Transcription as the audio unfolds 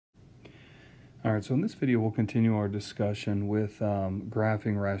All right, so in this video, we'll continue our discussion with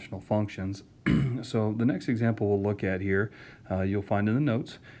graphing rational functions. So the next example we'll look at here, you'll find in the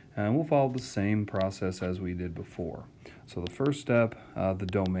notes, and we'll follow the same process as we did before. So the first step, the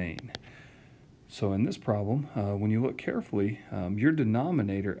domain. So in this problem, when you look carefully, your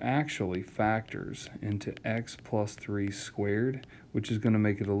denominator actually factors into x plus 3 squared, which is going to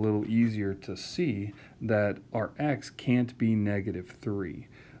make it a little easier to see that our x can't be negative 3.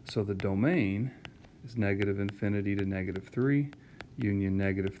 So the domain is negative infinity to negative 3, union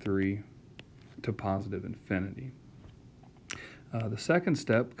negative 3 to positive infinity. The second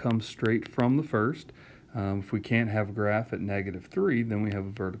step comes straight from the first. If we can't have a graph at negative 3, then we have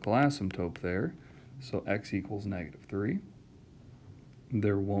a vertical asymptote there. So x equals negative 3.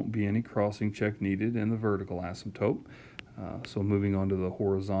 There won't be any crossing check needed in the vertical asymptote. So moving on to the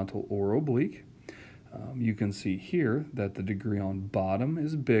horizontal or oblique. You can see here that the degree on bottom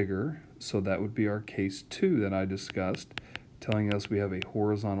is bigger, so that would be our case 2 that I discussed, telling us we have a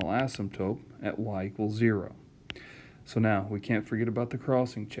horizontal asymptote at y equals 0. So now we can't forget about the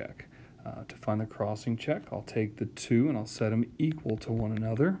crossing check. To find the crossing check, I'll take the 2 and I'll set them equal to one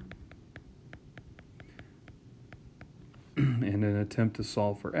another. In an attempt to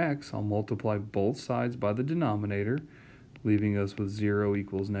solve for x, I'll multiply both sides by the denominator, leaving us with 0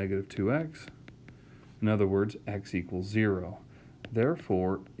 equals negative 2x. In other words, x equals 0.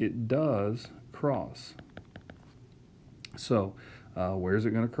 Therefore, it does cross. So, where is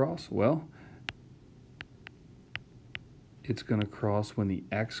it going to cross? Well, it's going to cross when the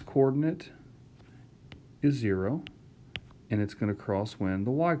x-coordinate is 0, and it's going to cross when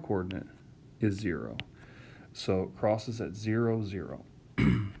the y-coordinate is 0. So it crosses at 0, 0.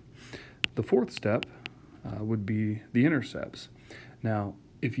 The fourth step would be the intercepts. Now,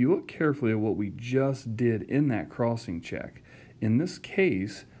 if you look carefully at what we just did in that crossing check, in this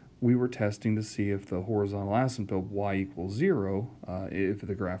case, we were testing to see if the horizontal asymptote y equals 0, if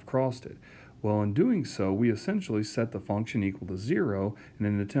the graph crossed it. Well, in doing so, we essentially set the function equal to 0, and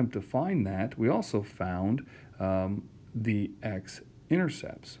in an attempt to find that, we also found the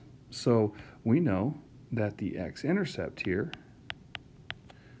x-intercepts. So we know that the x-intercept here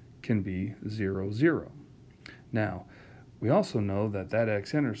can be 0, 0. Now, we also know that that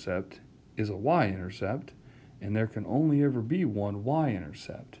x-intercept is a y-intercept, and there can only ever be one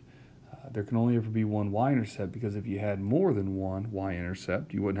y-intercept. There can only ever be one y-intercept because if you had more than one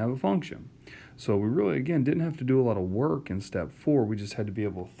y-intercept, you wouldn't have a function. So we really, again, didn't have to do a lot of work in step 4. We just had to be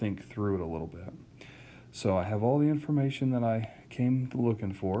able to think through it a little bit. So I have all the information that I came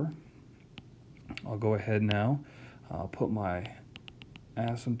looking for. I'll go ahead now. I'll put my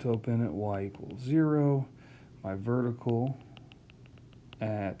asymptote in at y equals 0, my vertical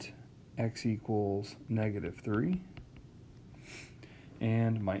at x equals negative 3,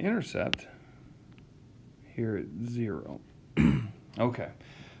 and my intercept here at 0. Okay,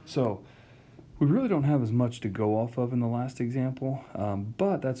 so we really don't have as much to go off of in the last example,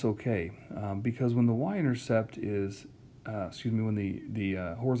 but that's okay, because when the y-intercept is when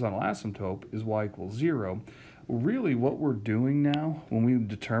the horizontal asymptote is y equals 0, really what we're doing now when we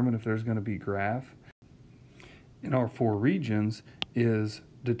determine if there's going to be graph in our 4 regions is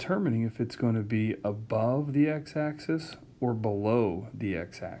determining if it's going to be above the x-axis or below the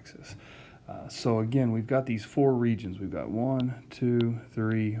x-axis. So again, we've got these 4 regions. We've got 1, 2,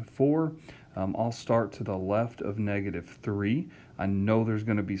 3, 4. I'll start to the left of negative 3. I know there's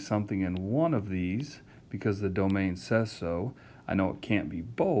going to be something in one of these because the domain says so. I know it can't be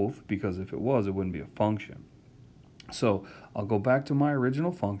both because if it was, it wouldn't be a function. So I'll go back to my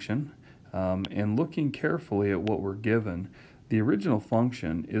original function, and looking carefully at what we're given, the original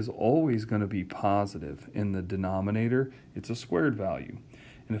function is always going to be positive. In the denominator, it's a squared value.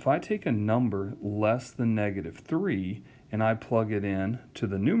 And if I take a number less than negative 3 and I plug it in to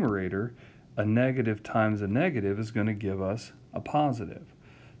the numerator, a negative times a negative is going to give us a positive.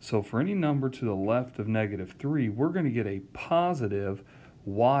 So for any number to the left of negative 3, we're going to get a positive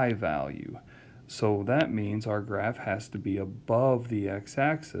y value. So that means our graph has to be above the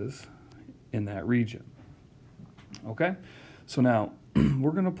x-axis in that region. Okay? So now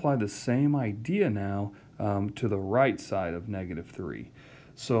we're going to apply the same idea now to the right side of negative 3.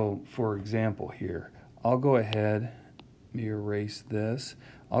 So for example here, I'll go ahead, let me erase this.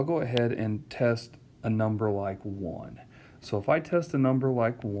 I'll go ahead and test a number like 1. So if I test a number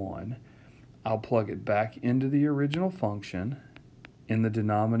like 1, I'll plug it back into the original function. In the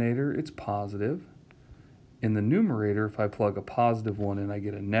denominator, it's positive. In the numerator, if I plug a positive 1 in, I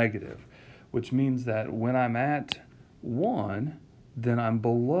get a negative, which means that when I'm at 1, then I'm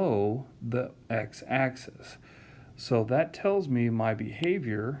below the x-axis. So that tells me my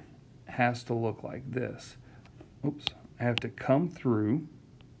behavior has to look like this. Oops, I have to come through,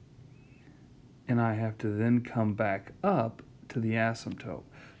 and I have to then come back up to the asymptote.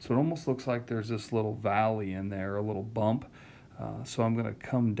 So it almost looks like there's this little valley in there, a little bump. So I'm going to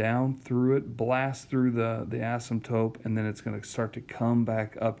come down through it, blast through the asymptote, and then it's going to start to come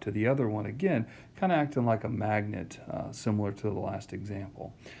back up to the other one again, kind of acting like a magnet, similar to the last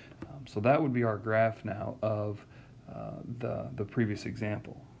example. So that would be our graph now of the previous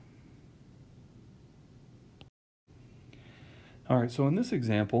example. All right, so in this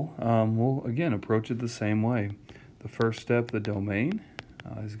example, we'll again approach it the same way. The first step, the domain,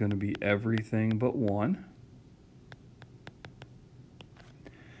 is going to be everything but 1.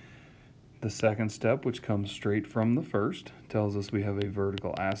 The second step, which comes straight from the first, tells us we have a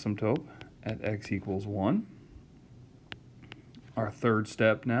vertical asymptote at x equals 1. Our third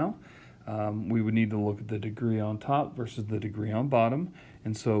step now, we would need to look at the degree on top versus the degree on bottom.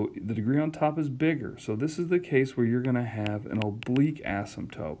 And so the degree on top is bigger. So this is the case where you're going to have an oblique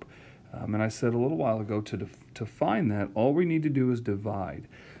asymptote. And I said a little while ago, to find that, all we need to do is divide.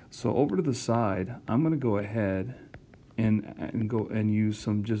 So over to the side, I'm going to go ahead and use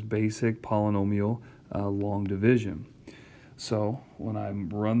some just basic polynomial long division. So when I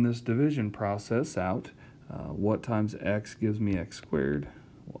run this division process out, what times x gives me x squared?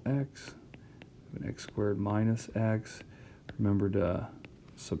 Well, x squared minus x. Remember to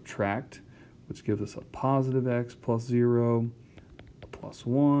subtract, which gives us a positive x plus 0, a plus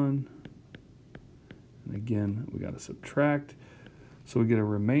 1. And again, we got to subtract. So we get a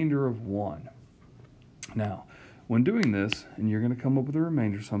remainder of 1. Now, when doing this, and you're going to come up with a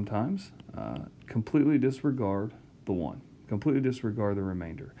remainder sometimes, completely disregard the 1. Completely disregard the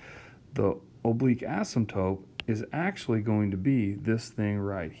remainder. The oblique asymptote is actually going to be this thing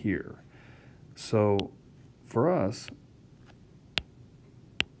right here. So for us,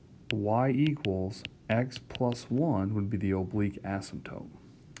 y equals x plus 1 would be the oblique asymptote.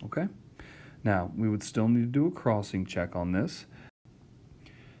 Okay? Now, we would still need to do a crossing check on this.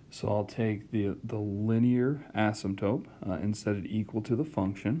 So I'll take the linear asymptote and set it equal to the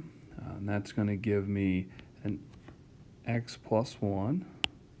function. And that's going to give me an x plus 1.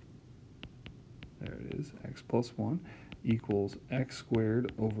 There it is, x plus 1 equals x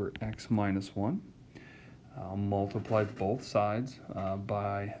squared over x minus 1. I'll multiply both sides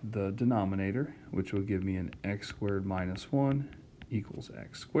by the denominator, which will give me an x squared minus 1 equals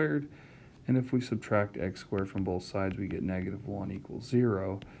x squared. And if we subtract x squared from both sides, we get negative 1 equals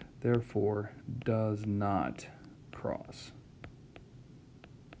 0. Therefore, does not cross.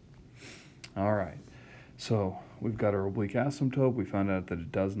 All right, so we've got our oblique asymptote. We found out that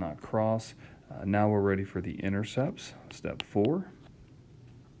it does not cross. Now we're ready for the intercepts, step 4.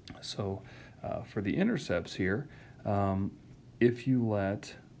 So for the intercepts here, if you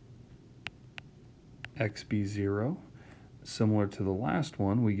let x be 0, similar to the last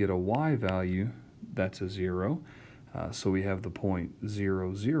one, we get a y value that's a 0. So we have the point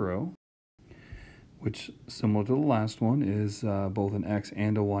 0, 0, which, similar to the last one, is both an x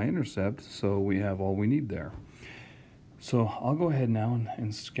and a y intercept, so we have all we need there. So I'll go ahead now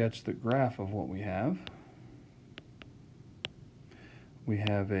and sketch the graph of what we have. We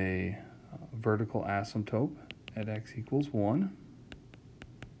have a vertical asymptote at x equals 1.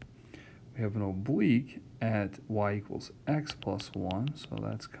 We have an oblique at y equals x plus 1, so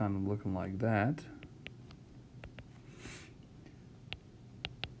that's kind of looking like that.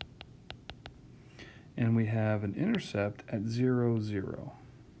 And we have an intercept at 0, 0.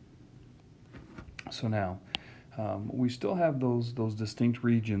 So now, we still have those distinct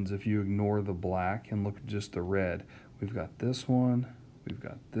regions if you ignore the black and look at just the red. We've got this one, we've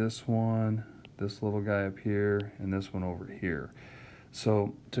got this one, this little guy up here, and this one over here.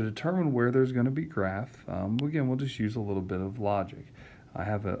 So to determine where there's going to be graph, again, we'll just use a little bit of logic. I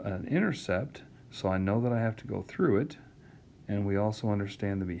have an intercept, so I know that I have to go through it, and we also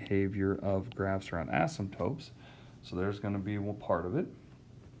understand the behavior of graphs around asymptotes. So there's going to be one part of it.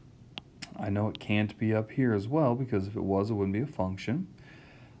 I know it can't be up here as well, because if it was, it wouldn't be a function.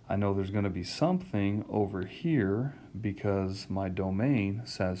 I know there's going to be something over here because my domain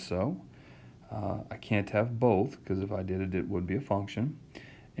says so. I can't have both, because if I did it, it would be a function.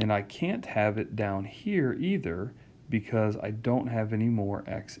 And I can't have it down here either, because I don't have any more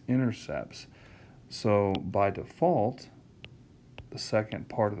x-intercepts. So by default, the second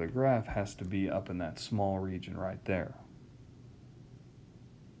part of the graph has to be up in that small region right there.